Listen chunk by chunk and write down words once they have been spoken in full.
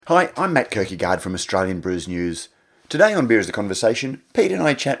Hi, I'm Matt Kierkegaard from Australian Brews News. Today on Beer is the Conversation, Pete and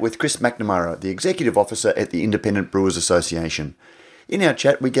I chat with Chris McNamara, the Executive Officer at the Independent Brewers Association. In our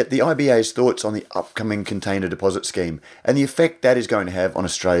chat, we get the IBA's thoughts on the upcoming container deposit scheme and the effect that is going to have on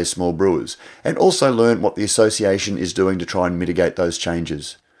Australia's small brewers, and also learn what the association is doing to try and mitigate those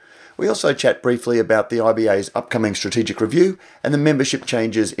changes. We also chat briefly about the IBA's upcoming strategic review and the membership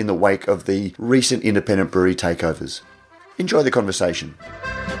changes in the wake of the recent independent brewery takeovers. Enjoy the conversation.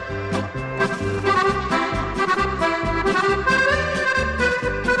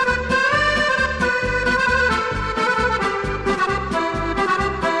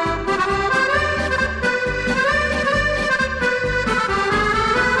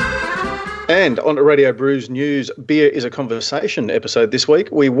 And on to Radio Brews News, Beer is a Conversation episode this week.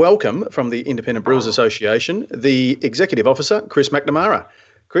 We welcome from the Independent Brewers Association the Executive Officer, Chris McNamara.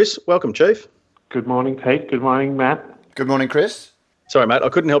 Chris, welcome, Chief. Good morning, Pete. Good morning, Matt. Good morning, Chris. Sorry, Matt, I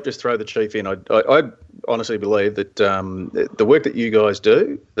couldn't help just throw the Chief in. I honestly believe that the work that you guys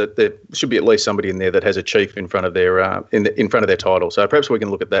do, that there should be at least somebody in there that has a Chief in front of their in front of their title. So perhaps we can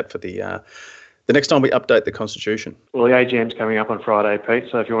look at that for the next time we update the Constitution. Well, the AGM's coming up on Friday, Pete,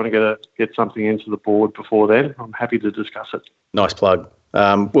 so if you want to get something into the board before then, I'm happy to discuss it. Nice plug.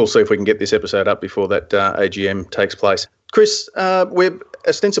 We'll see if we can get this episode up before that AGM takes place. Chris, we're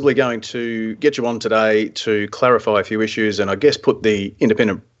ostensibly going to get you on today to clarify a few issues and I guess put the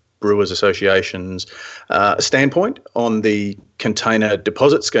Independent Brewers Association's standpoint on the container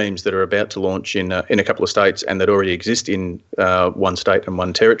deposit schemes that are about to launch in a couple of states and that already exist in one state and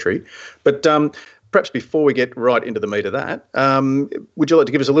one territory. But perhaps before we get right into the meat of that, would you like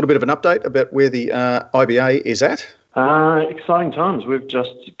to give us a little bit of an update about where the IBA is at? Exciting times. We've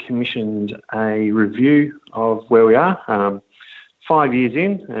just commissioned a review of where we are. 5 years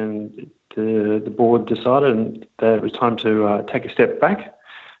in, and the board decided that it was time to take a step back.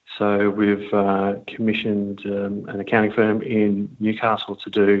 So we've commissioned an accounting firm in Newcastle to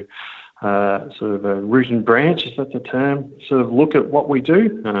do sort of a root and branch, is that the term, sort of look at what we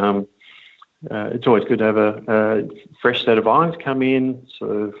do. It's always good to have a fresh set of eyes come in,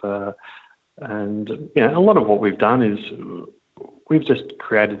 sort of, and a lot of what we've done is we've just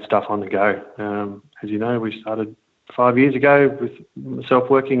created stuff on the go. As you know, we started 5 years ago with myself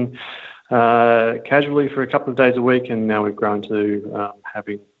working casually for a couple of days a week, and now we've grown to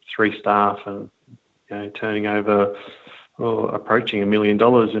having 3 staff and turning over approaching $1 million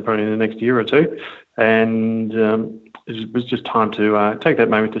in probably the next year or two. And it was just time to take that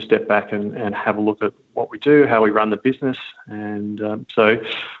moment to step back and have a look at what we do, how we run the business. And so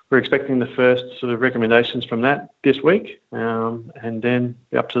we're expecting the first sort of recommendations from that this week, and then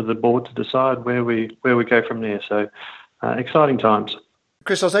be up to the board to decide where we go from there. So exciting times.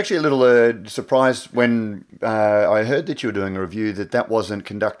 Chris, I was actually a little surprised when I heard that you were doing a review that wasn't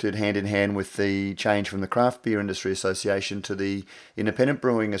conducted hand in hand with the change from the Craft Beer Industry Association to the Independent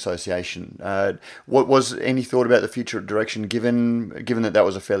Brewing Association. What was any thought about the future direction given that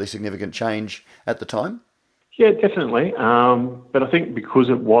was a fairly significant change at the time? Yeah, definitely. But I think because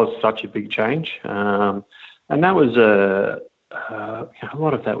it was such a big change, and that was a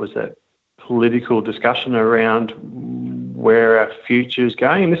lot of that was that political discussion around where our future is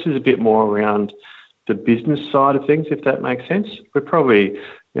going. And this is a bit more around the business side of things, if that makes sense. We're probably,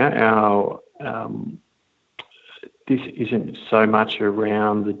 this isn't so much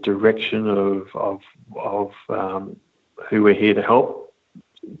around the direction of who we're here to help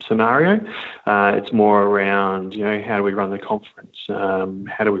scenario. It's more around, how do we run the conference?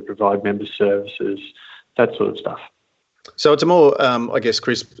 How do we provide member services? That sort of stuff. So it's a more, I guess,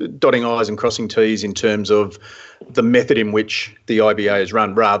 Chris, dotting I's and crossing T's in terms of the method in which the IBA is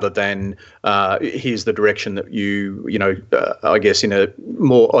run rather than here's the direction that you I guess in a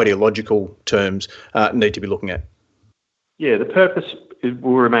more ideological terms, need to be looking at. Yeah, the purpose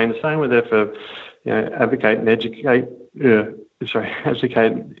will remain the same. We're there for advocate and educate,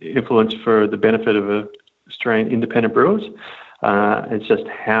 advocate and influence for the benefit of Australian independent brewers. It's just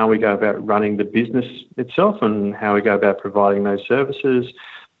how we go about running the business itself and how we go about providing those services,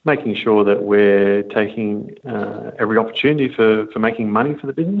 making sure that we're taking every opportunity for making money for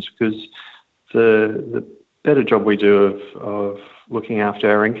the business, because the better job we do of looking after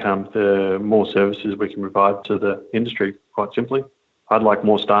our income, the more services we can provide to the industry, quite simply. I'd like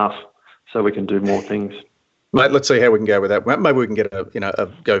more staff so we can do more things. Mate, let's see how we can go with that. Maybe we can get a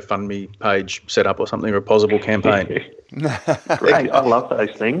GoFundMe page set up or something, or a possible campaign. Great, I love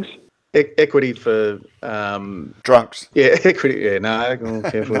those things. Equity for drunks. Yeah, equity. Yeah, no,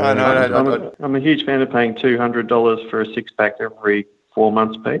 careful. No. I'm a huge fan of paying $200 for a 6-pack every 4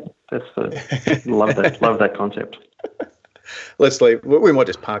 months, Pete. Love that concept. Let's leave. We might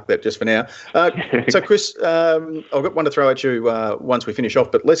just park that just for now. So, Chris, I've got one to throw at you once we finish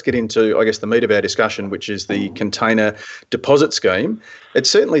off, but let's get into, I guess, the meat of our discussion, which is the container deposit scheme. It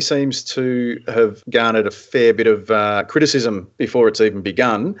certainly seems to have garnered a fair bit of criticism before it's even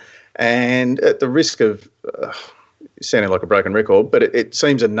begun, and at the risk of sounding like a broken record, but it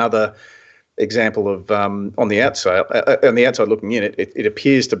seems another example of on the outside looking in, it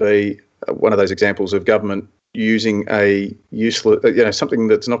appears to be one of those examples of government using a useless, something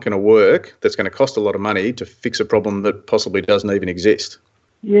that's not going to work, that's going to cost a lot of money to fix a problem that possibly doesn't even exist.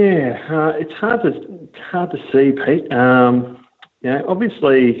 Yeah, it's hard to see, Pete.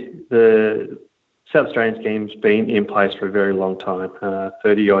 Obviously the South Australian scheme's been in place for a very long time,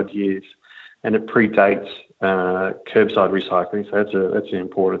 30 odd years, and it predates curbside recycling, so that's an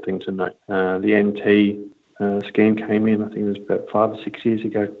important thing to note. The NT scheme came in, I think it was about 5 or 6 years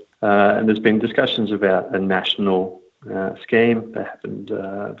ago, and there's been discussions about a national scheme that happened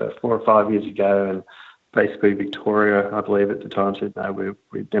about 4 or 5 years ago, and basically Victoria, I believe at the time, said no,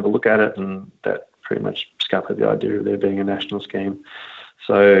 we'd never look at it, and that pretty much scuppered the idea of there being a national scheme.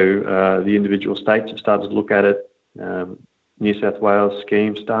 So the individual states have started to look at it. New South Wales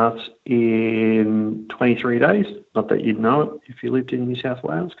scheme starts in 23 days. Not that you'd know it if you lived in New South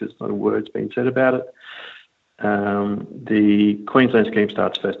Wales, because not a word's been said about it. The Queensland scheme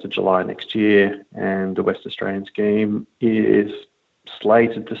starts 1st of July next year, and the West Australian scheme is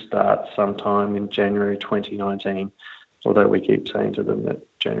slated to start sometime in January 2019, although we keep saying to them that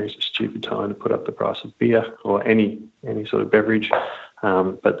January is a stupid time to put up the price of beer or any sort of beverage.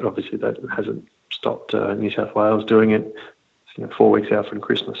 But obviously that hasn't stopped New South Wales doing it. 4 weeks out from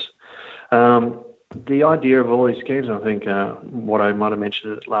Christmas. The idea of all these schemes, I think what I might have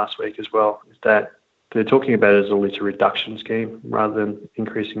mentioned it last week as well, is that they're talking about it as a litter reduction scheme rather than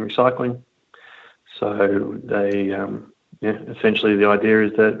increasing recycling. So they, essentially the idea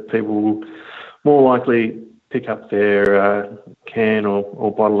is that people will more likely pick up their can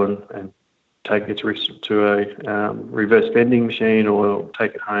or bottle and take it to a reverse vending machine, or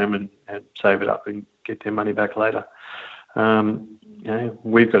take it home and save it up and get their money back later.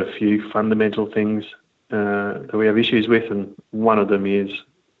 We've got a few fundamental things that we have issues with, and one of them is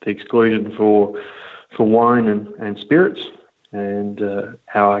the exclusion for wine and spirits. And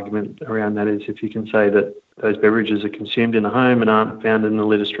our argument around that is, if you can say that those beverages are consumed in the home and aren't found in the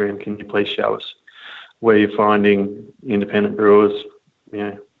litter stream, can you please show us where you're finding independent brewers,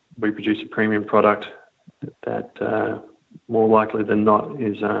 we produce a premium product that more likely than not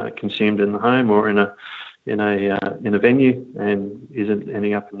is consumed in the home or in a venue and isn't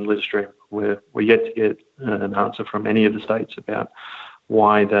ending up in the litter stream. We're yet to get an answer from any of the states about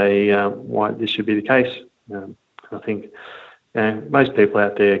why this should be the case. I think most people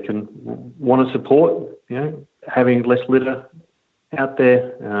out there can want to support having less litter out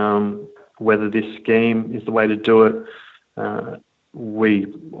there. Whether this scheme is the way to do it, we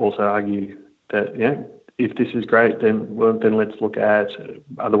also argue that if this is great, then let's look at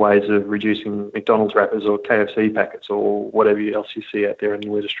other ways of reducing McDonald's wrappers or KFC packets or whatever else you see out there in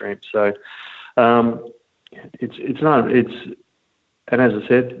the litter stream. So and as I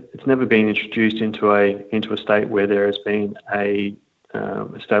said, it's never been introduced into a state where there has been a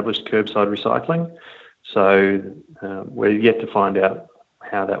established curbside recycling. So we're yet to find out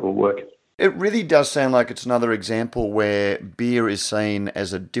how that will work. It really does sound like it's another example where beer is seen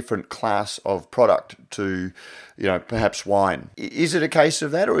as a different class of product to, perhaps wine. Is it a case of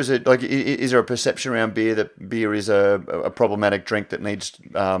that, or is it like, is there a perception around beer that beer is a problematic drink that needs,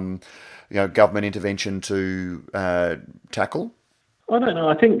 government intervention to tackle? I don't know.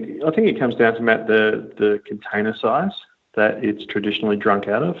 I think it comes down to, Matt, the container size that it's traditionally drunk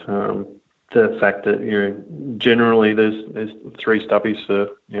out of. The fact that generally there's 3 stubbies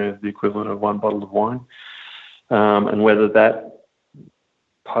for the equivalent of 1 bottle of wine, and whether that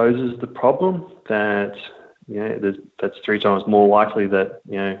poses the problem that that's 3 times more likely that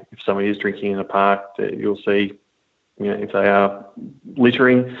if somebody is drinking in a park, that you'll see if they are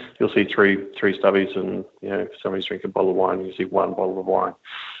littering, you'll see three stubbies, and if somebody's drinking a bottle of wine, you see 1 bottle of wine.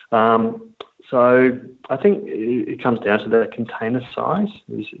 So I think it comes down to that container size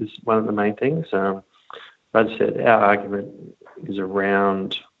is one of the main things. As I said, our argument is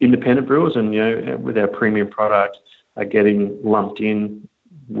around independent brewers, and with our premium product are getting lumped in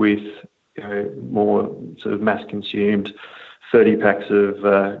with more sort of mass consumed 30 packs of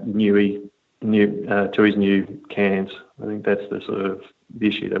Tooheys new cans. I think that's the sort of the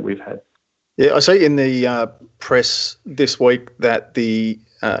issue that we've had. Yeah, I see in the press this week that the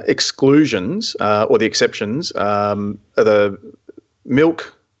exclusions or the exceptions are the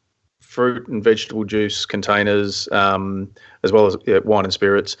milk, fruit and vegetable juice containers, as well as wine and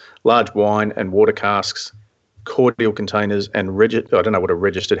spirits, large wine and water casks, cordial containers, and I don't know what a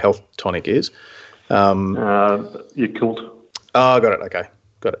registered health tonic is. Yakult. Oh, got it. Okay,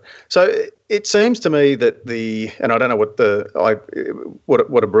 got it. So it seems to me that and I don't know what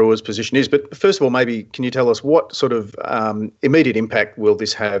a brewer's position is, but first of all, maybe can you tell us what sort of immediate impact will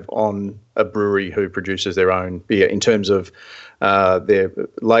this have on a brewery who produces their own beer in terms of their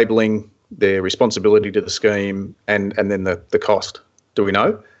labelling, their responsibility to the scheme, and then the cost? Do we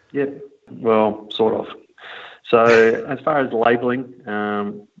know? Yeah, well, sort of. So as far as labelling,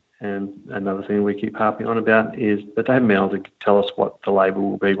 and another thing we keep harping on about is that they haven't been able to tell us what the label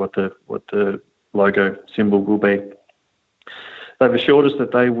will be, what the logo symbol will be. They've assured us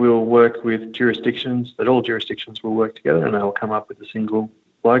that they will work with jurisdictions, that all jurisdictions will work together and they will come up with a single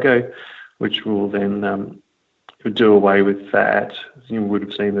logo, which will then do away with that. You would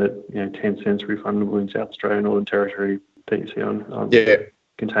have seen that 10 cents refundable in South Australia, Northern Territory that you see on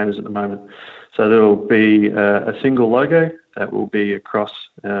containers at the moment. So there will be a single logo that will be across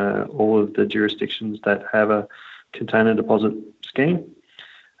all of the jurisdictions that have a container deposit scheme.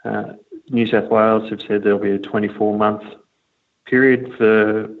 New South Wales have said there'll be a 24-month period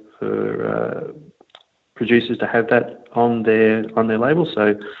for producers to have that on their label.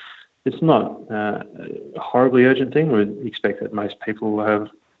 So it's not a horribly urgent thing. We expect that most people will have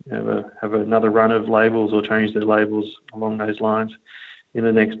another run of labels or change their labels along those lines in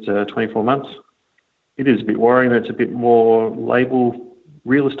the next 24 months. It is a bit worrying that it's a bit more label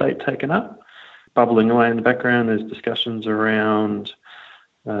real estate taken up. Bubbling away in the background, there's discussions around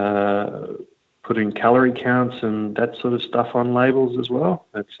putting calorie counts and that sort of stuff on labels as well.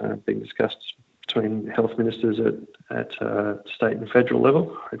 That's being discussed between health ministers at state and federal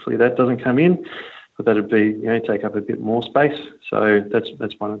level. Hopefully that doesn't come in, but that'd be take up a bit more space. So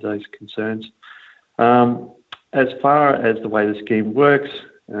that's one of those concerns. As far as the way the scheme works,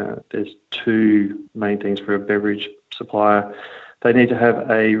 there's two main things for a beverage supplier. They need to have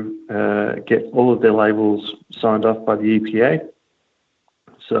get all of their labels signed off by the EPA.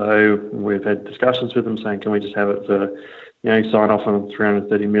 So we've had discussions with them saying, can we just have it for, sign off on a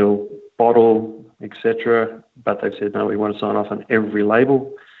 330 ml bottle, etc. But they've said, no, we want to sign off on every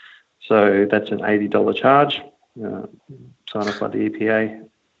label. So that's an $80 charge, sign off by the EPA.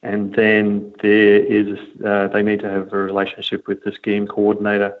 And then there is, they need to have a relationship with the scheme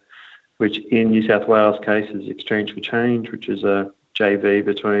coordinator, which in New South Wales case is Exchange for Change, which is a JV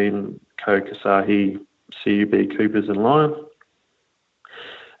between Coke, Asahi, CUB, Coopers and Lion.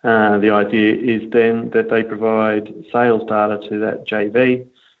 The idea is then that they provide sales data to that JV,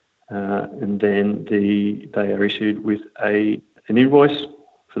 and then they are issued with an invoice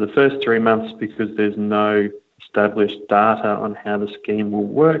for the first 3 months because there's no established data on how the scheme will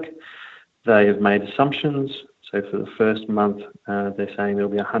work. They have made assumptions. So for the first month, they're saying there'll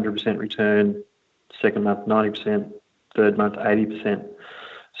be 100% return, second month 90%, third month 80%.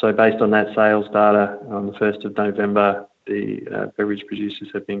 So based on that sales data, on the 1st of November, the beverage producers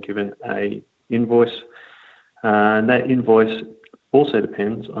have been given an invoice. And that invoice also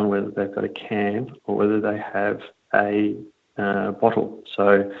depends on whether they've got a can or whether they have a bottle.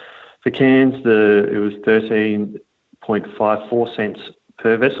 So for cans, it was 13.54 cents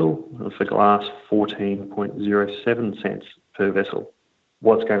per vessel. For glass, 14.07 cents per vessel.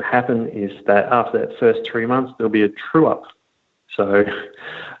 What's going to happen is that after that first 3 months, there'll be a true-up. So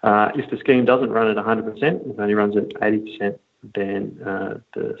if the scheme doesn't run at 100%, it only runs at 80%, then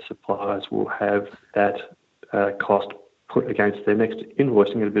the suppliers will have that cost put against their next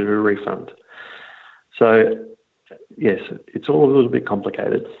invoice and get a bit of a refund. So, yes, it's all a little bit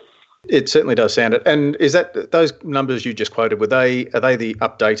complicated. It certainly does sound it. And is that those numbers you just quoted, are they the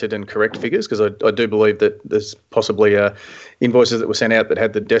updated and correct figures? Because I do believe that there's possibly invoices that were sent out that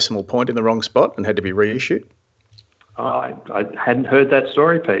had the decimal point in the wrong spot and had to be reissued. I hadn't heard that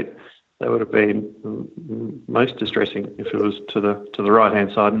story, Pete. That would have been most distressing if it was to the right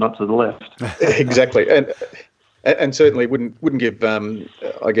hand side and not to the left. Exactly, and certainly wouldn't give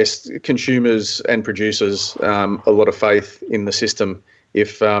I guess consumers and producers a lot of faith in the system.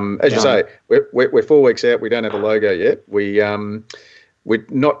 If, as you say, we're 4 weeks out, we don't have a logo yet. We're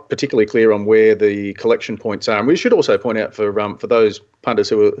not particularly clear on where the collection points are. And we should also point out for those punters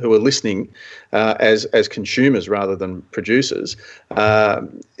who are listening as consumers rather than producers,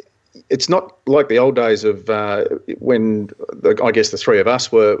 it's not like the old days of when I guess the three of us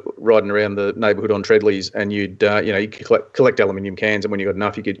were riding around the neighbourhood on treadlies, and you could collect aluminium cans, and when you got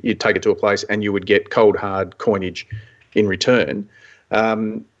enough, you'd take it to a place and you would get cold hard coinage in return.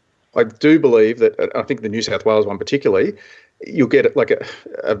 I do believe that, I think the New South Wales one particularly, you'll get like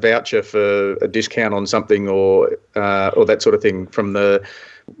a voucher for a discount on something or that sort of thing from the,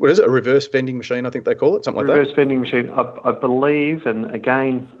 what is it, a reverse vending machine, I think they call it, something like that? Reverse vending machine, I believe, and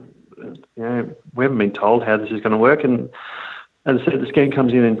again, we haven't been told how this is going to work. And as I said, the scheme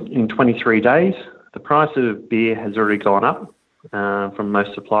comes in 23 days. The price of beer has already gone up from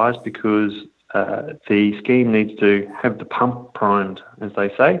most suppliers because the scheme needs to have the pump primed, as they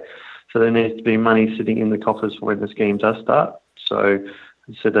say. So there needs to be money sitting in the coffers for when the scheme does start. So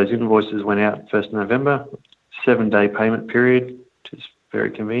as I said, those invoices went out 1st November, 7-day payment period, which is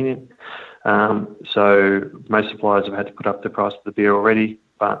very convenient. So most suppliers have had to put up the price of the beer already,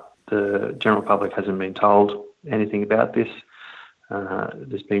 but the general public hasn't been told anything about this.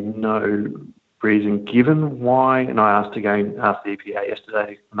 There's been no reason given why, and I asked the EPA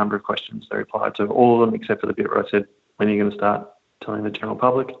yesterday a number of questions. They replied to all of them except for the bit where I said, when are you going to start telling the general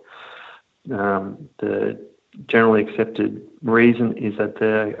public? The generally accepted reason is that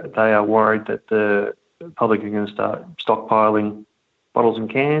they are worried that the public are going to start stockpiling bottles and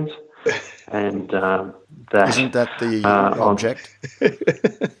cans, and that isn't that the object?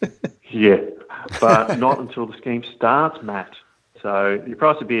 Yeah, but not until the scheme starts, Matt. So your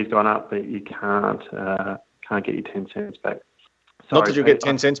price of beer has gone up, but you can't get your 10 cents back. Not that you'll get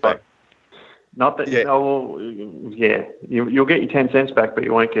 10 cents back. Not that. Yeah. Oh, yeah. You'll get your 10 cents back, but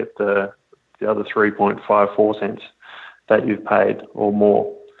you won't get the other 3.54 cents that you've paid or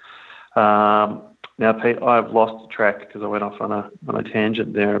more. Now, Pete, I've lost track because I went off on a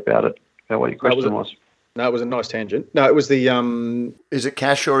tangent there about what your question was. No, it was a nice tangent. No, it was the. Is it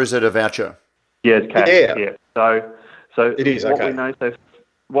cash or is it a voucher? Yeah, it's cash. Yeah. So it is. What okay.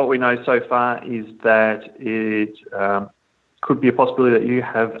 What we know so far is that it could be a possibility that you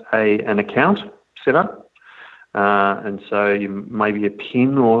have an account set up. And so you maybe a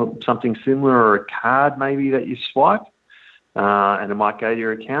PIN or something similar, or a card maybe that you swipe, and it might go to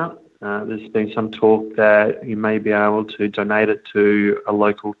your account. There's been some talk that you may be able to donate it to a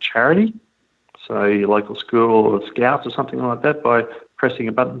local charity, so your local school or Scouts or something like that, by pressing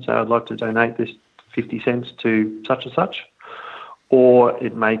a button, say, I'd like to donate this 50 cents to such and such. Or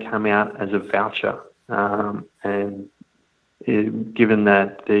it may come out as a voucher, given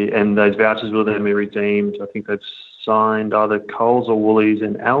that those vouchers will then be redeemed. I think they've signed either Coles or Woolies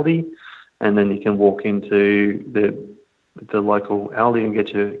and Aldi, and then you can walk into the local Aldi and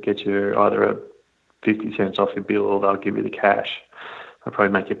get your either a 50 cents off your bill, or they'll give you the cash. They'll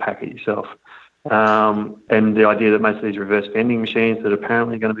probably make you pack it yourself. And the idea that most of these reverse vending machines that are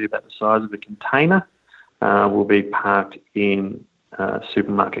apparently going to be about the size of a container will be parked in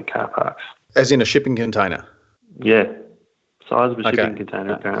supermarket car parks. As in a shipping container? Yeah, size of a shipping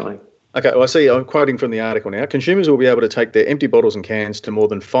container apparently. Okay, well, I see, I'm quoting from the article now. Consumers will be able to take their empty bottles and cans to more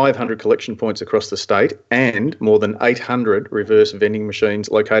than 500 collection points across the state and more than 800 reverse vending machines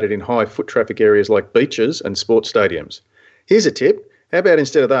located in high foot traffic areas like beaches and sports stadiums. Here's a tip. How about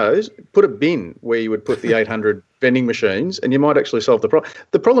instead of those, put a bin where you would put the 800 vending machines, and you might actually solve the problem.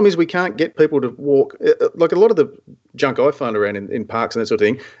 The problem is we can't get people to walk. Like a lot of the junk I find around in parks and that sort of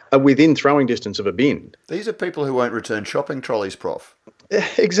thing are within throwing distance of a bin. These are people who won't return shopping trolleys, Prof.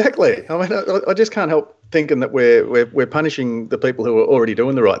 Exactly. I mean, I just can't help thinking that we're punishing the people who are already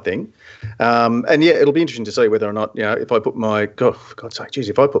doing the right thing. And yeah, it'll be interesting to see whether or not, if I put for God's sake,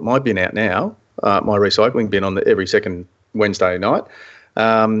 if I put my bin out now, my recycling bin on every second Wednesday night,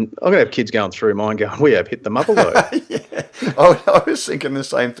 I'm going to have kids going through mine going, we have hit the muzzle. Yeah, I was thinking the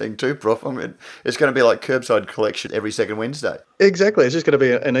same thing too, Prof. I mean, it's going to be like curbside collection every second Wednesday. Exactly. It's just going to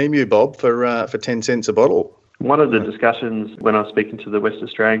be an emu bob for 10 cents a bottle. One of the discussions when I was speaking to the West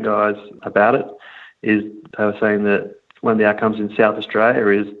Australian guys about it is they were saying that one of the outcomes in South Australia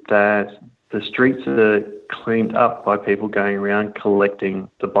is that the streets are cleaned up by people going around collecting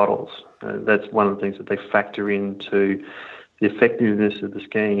the bottles. That's one of the things that they factor into the effectiveness of the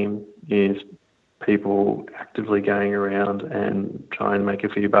scheme, is people actively going around and trying to make a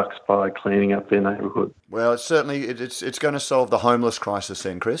few bucks by cleaning up their neighbourhood. Well, it's going to solve the homeless crisis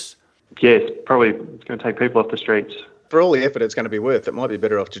then, Chris. Yes, probably it's going to take people off the streets. For all the effort it's going to be worth, it might be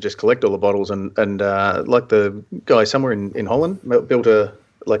better off to just collect all the bottles and like the guy somewhere in Holland built a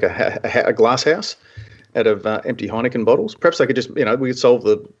glass house out of empty Heineken bottles. Perhaps they could just, we could solve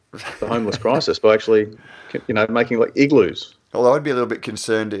the homeless crisis by actually, making like igloos. Although I'd be a little bit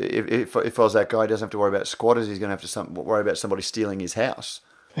concerned if I was that guy, he doesn't have to worry about squatters. He's going to have to worry about somebody stealing his house.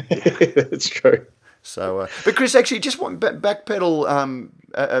 That's true. So, but Chris, actually, just want backpedal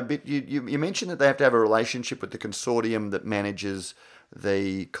a bit. You mentioned that they have to have a relationship with the consortium that manages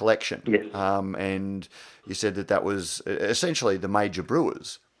the collection. Yes. And you said that was essentially the major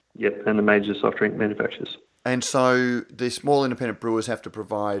brewers. Yep, and the major soft drink manufacturers. And so the small independent brewers have to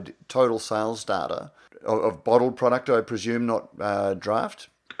provide total sales data of bottled product, I presume, not draft?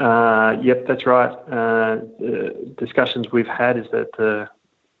 Yep, that's right. The discussions we've had is that,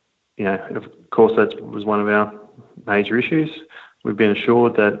 of course, that was one of our major issues. We've been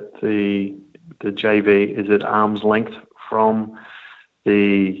assured that the JV is at arm's length from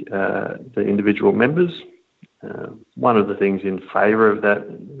the individual members. One of the things in favour of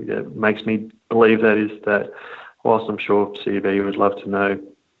that makes me believe that is that whilst I'm sure CUB would love to know,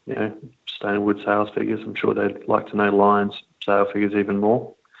 Stone and Wood sales figures, I'm sure they'd like to know Lions sales figures even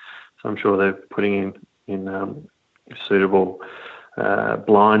more. So I'm sure they're putting in suitable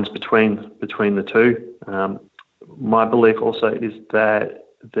blinds between the two. My belief also is that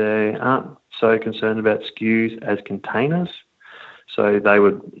they aren't so concerned about SKUs as containers. So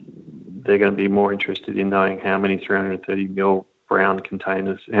they're going to be more interested in knowing how many 330ml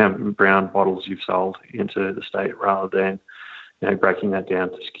brown bottles you've sold into the state rather than breaking that down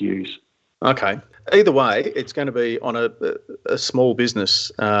to SKUs. Okay. Either way, it's going to be on a small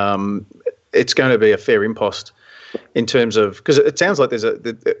business. It's going to be a fair impost in terms of, because it sounds like there's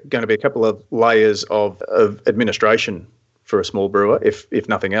going to be a couple of layers of administration for a small brewer, if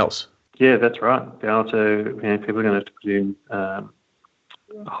nothing else. Yeah, that's right. People are going to have to put in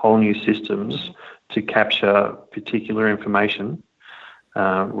whole new systems to capture particular information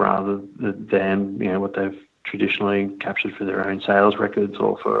rather than what they've traditionally captured for their own sales records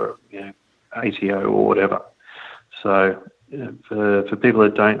or for ATO or whatever. So for people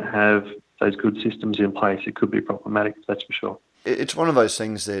that don't have those good systems in place, it could be problematic, that's for sure. It's one of those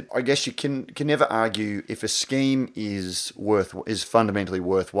things that I guess you can never argue if a scheme is fundamentally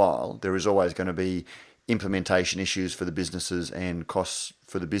worthwhile. There is always going to be implementation issues for the businesses and costs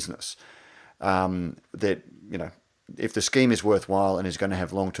for the business. If the scheme is worthwhile and is going to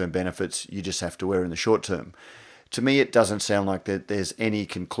have long-term benefits, you just have to wear in the short term. To me, it doesn't sound like that there's any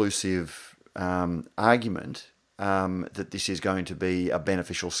conclusive argument that this is going to be a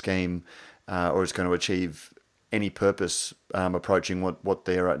beneficial scheme or it's going to achieve any purpose approaching what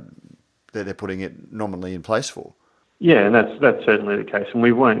they're putting it nominally in place for. Yeah, and that's certainly the case, and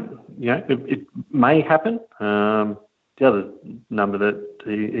we won't. It may happen. The other number that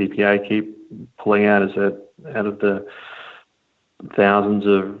the EPA keep pulling out is that out of the thousands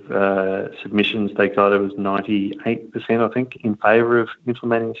of submissions they got, it was 98%, I think, in favour of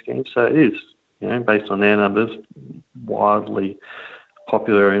implementing the scheme. So it is, based on their numbers, wildly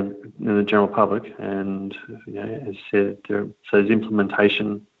popular in the general public. And as said, there's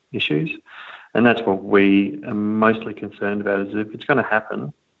implementation issues. And that's what we are mostly concerned about, is if it's going to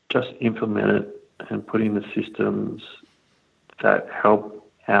happen, just implement it and put in the systems that help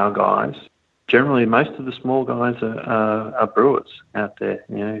our guys. Generally, most of the small guys are brewers out there,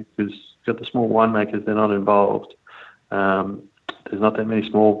 because you've got the small winemakers, they're not involved. There's not that many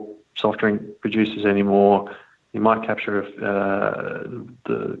small soft drink producers anymore. You might capture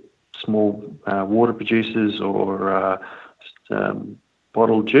the small water producers or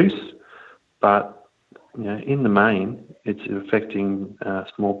bottled juice, but in the main, it's affecting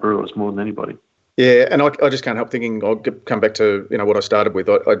small brewers more than anybody. Yeah, and I just can't help thinking, I'll come back to what I started with.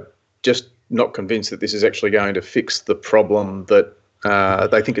 I just not convinced that this is actually going to fix the problem that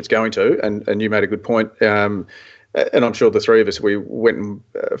they think it's going to, and you made a good point. And I'm sure the three of us, we went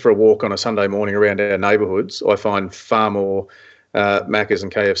for a walk on a Sunday morning around our neighbourhoods. I find far more Macca's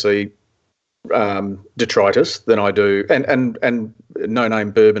and KFC detritus than I do, and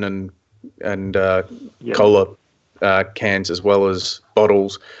no-name bourbon and cola cans as well as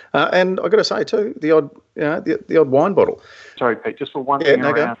bottles. And I've got to say too, the odd wine bottle. Sorry, Pete, just for one thing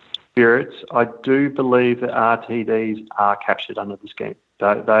around spirits, I do believe that RTDs are captured under the scheme. They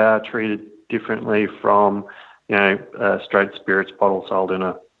are treated differently from straight spirits bottle sold in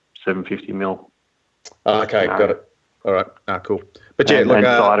a 750ml. Okay, got it. All right, cool. But and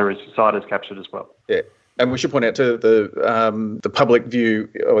cider's captured as well. Yeah, and we should point out too the public view,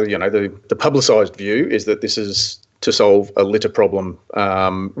 or the publicised view, is that this is to solve a litter problem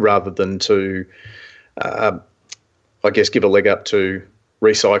rather than to, I guess, give a leg up to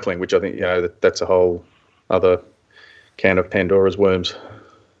recycling, which I think that's a whole other can of Pandora's worms.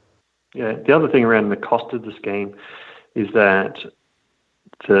 Yeah, the other thing around the cost of the scheme is that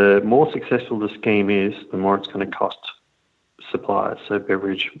the more successful the scheme is, the more it's going to cost suppliers, so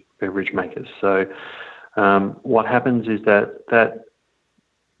beverage makers. So what happens is that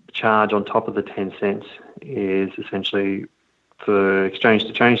charge on top of the 10 cents is essentially for exchange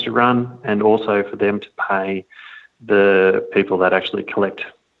to change to run, and also for them to pay the people that actually collect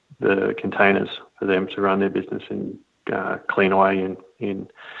the containers for them to run their business and clean away in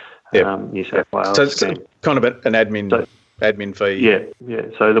New South Wales So it's scheme. kind of an admin fee. Yeah.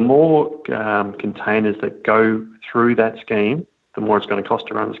 So the more containers that go through that scheme, the more it's going to cost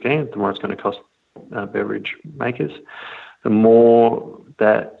to run the scheme, the more it's going to cost beverage makers. The more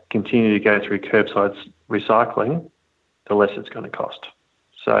that continue to go through curbside recycling, the less it's going to cost.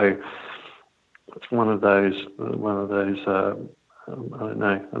 So it's one of those. I don't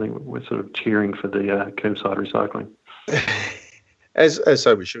know. I think we're sort of cheering for the curbside recycling. As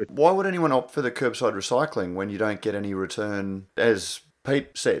so we should. Why would anyone opt for the curbside recycling when you don't get any return? As Pete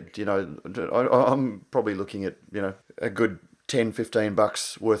said, I'm probably looking at, a good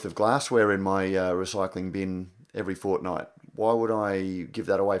 $10-15 worth of glassware in my recycling bin every fortnight. Why would I give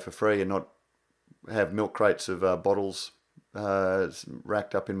that away for free and not have milk crates of bottles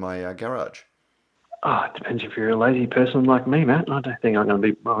racked up in my garage? Oh, it depends if you're a lazy person like me, Matt. I don't think I'm going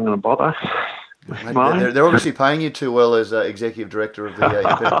to bother. They're obviously paying you too well as executive director of the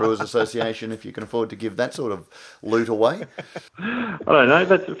Independent Brewers Association if you can afford to give that sort of loot away. I don't know.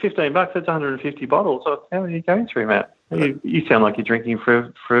 That's $15. That's 150 bottles. So how are you going through, Matt? You sound like you're drinking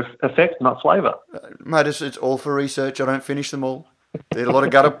for effect, not flavour. Mate, it's all for research. I don't finish them all. There's a lot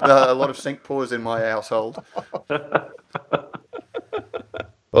of a lot of sink pours in my household.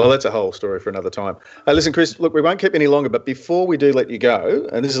 Well, that's a whole story for another time. Listen, Chris, look, we won't keep any longer, but before we do let you go,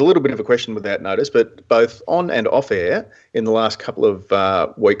 and this is a little bit of a question without notice, but both on and off air in the last couple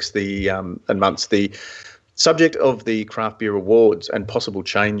of weeks and months, the subject of the Craft Beer Awards and possible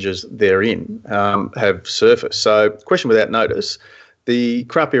changes therein have surfaced. So, question without notice, the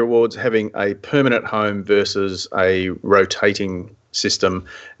Craft Beer Awards having a permanent home versus a rotating system,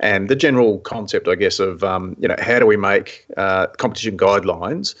 and the general concept, I guess, of how do we make competition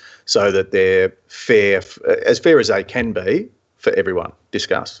guidelines so that they're fair, as fair as they can be for everyone.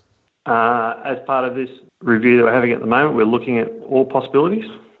 Discuss. As part of this review that we're having at the moment, we're looking at all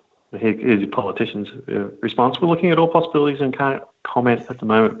possibilities. Here's the politician's response. We're looking at all possibilities and can't comment at the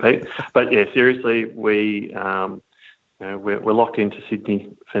moment, Pete. But yeah, seriously, we're locked into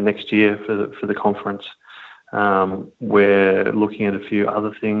Sydney for next year for the conference. We're looking at a few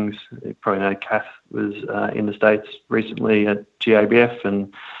other things. You probably know Kath was in the States recently at GABF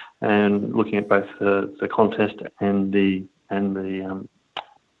and looking at both the contest and the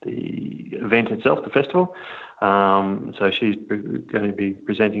event itself, the festival. So she's going to be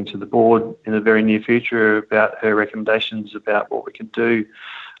presenting to the board in the very near future about her recommendations about what we can do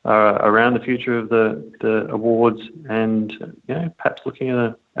around the future of the awards and perhaps looking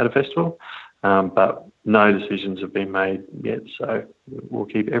at a festival. But no decisions have been made yet, so we'll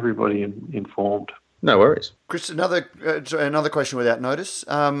keep everybody informed. No worries. Chris, another question without notice.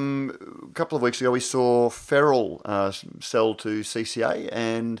 A couple of weeks ago, we saw Feral sell to CCA,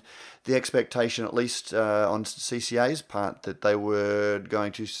 and the expectation, at least on CCA's part, that they were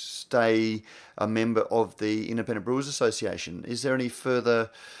going to stay a member of the Independent Brewers Association. Is there any further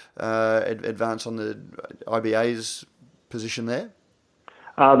advance on the IBA's position there?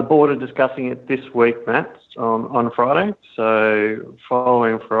 The board are discussing it this week, Matt, on Friday. So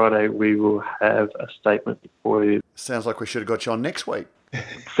following Friday, we will have a statement for you. Sounds like we should have got you on next week.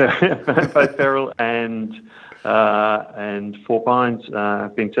 Both Feral and Four Pines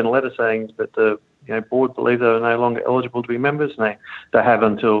have been sent a letter saying that the board believe they are no longer eligible to be members, and they have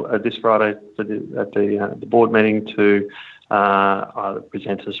until this Friday at the board meeting to either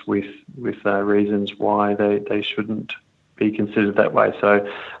present us with reasons why they shouldn't be considered that way. So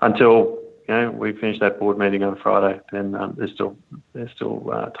until we finish that board meeting on Friday, then there's still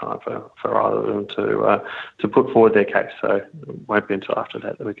time for either of them to put forward their case. So it won't be until after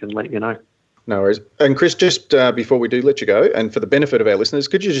that we can let you know. No worries. And Chris, just before we do let you go, and for the benefit of our listeners,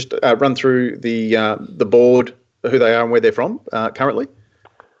 could you just run through the board, who they are and where they're from currently?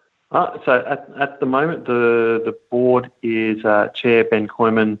 So at the moment, the board is Chair Ben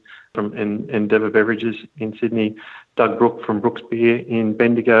Koyman from Endeavour Beverages in Sydney, Doug Brook from Brooks Beer in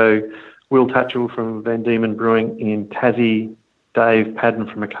Bendigo, Will Tatchell from Van Diemen Brewing in Tassie, Dave Padden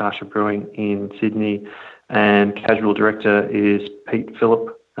from Akasha Brewing in Sydney, and casual director is Pete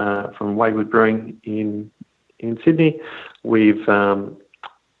Phillip from Wayward Brewing in Sydney. We've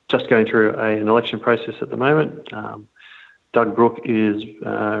just going through an election process at the moment. Doug Brook is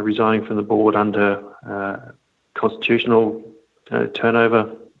resigning from the board under constitutional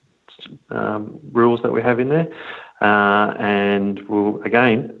turnover rules that we have in there. And we'll,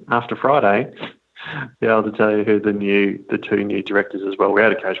 again, after Friday, be able to tell you who the two new directors as well. We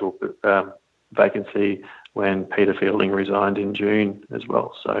had a casual vacancy when Peter Fielding resigned in June as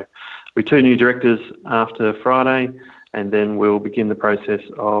well. So we two new directors after Friday, and then we'll begin the process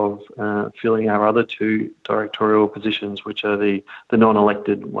of filling our other 2 directorial positions, which are the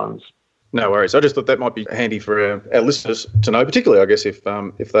non-elected ones. No worries. I just thought that might be handy for our listeners to know, particularly, I guess, if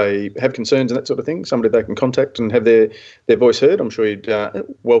they have concerns and that sort of thing, somebody they can contact and have their voice heard. I'm sure you'd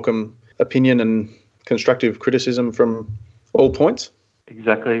welcome opinion and constructive criticism from all points.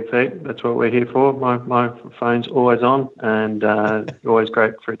 Exactly, Pete. That's what we're here for. My phone's always on, and always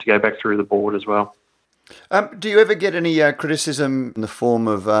great for it to go back through the board as well. Do you ever get any criticism in the form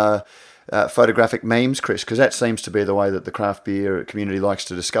of photographic memes, Chris? Because that seems to be the way that the craft beer community likes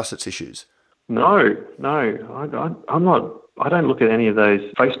to discuss its issues. No, I'm not. I don't look at any of those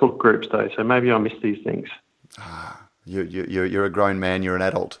Facebook groups though, so maybe I miss these things. You're a grown man. You're an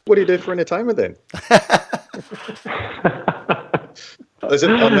adult. What do you do for entertainment then? On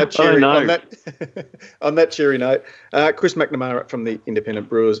that cheery note, Chris McNamara from the Independent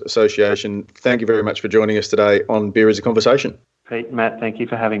Brewers Association, thank you very much for joining us today on Beer is a Conversation. Pete, Matt, thank you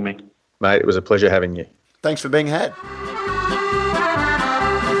for having me. Mate, it was a pleasure having you. Thanks for being had.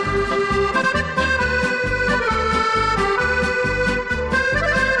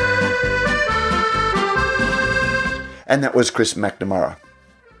 And that was Chris McNamara.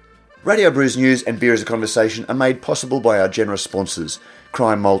 Radio Brews News and Beer is a Conversation are made possible by our generous sponsors,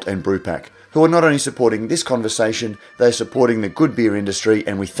 Crime Malt and Brewpack, who are not only supporting this conversation, they are supporting the good beer industry,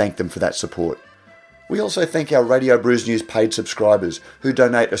 and we thank them for that support. We also thank our Radio Brews News paid subscribers who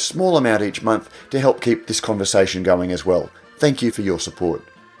donate a small amount each month to help keep this conversation going as well. Thank you for your support.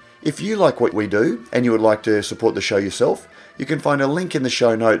 If you like what we do and you would like to support the show yourself, you can find a link in the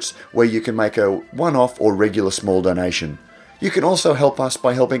show notes where you can make a one-off or regular small donation. You can also help us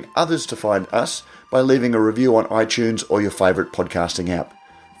by helping others to find us by leaving a review on iTunes or your favourite podcasting app.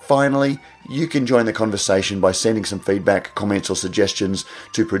 Finally, you can join the conversation by sending some feedback, comments or suggestions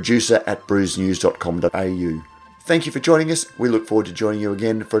to producer@brewsnews.com.au. Thank you for joining us. We look forward to joining you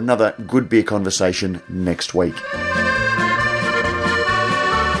again for another good beer conversation next week.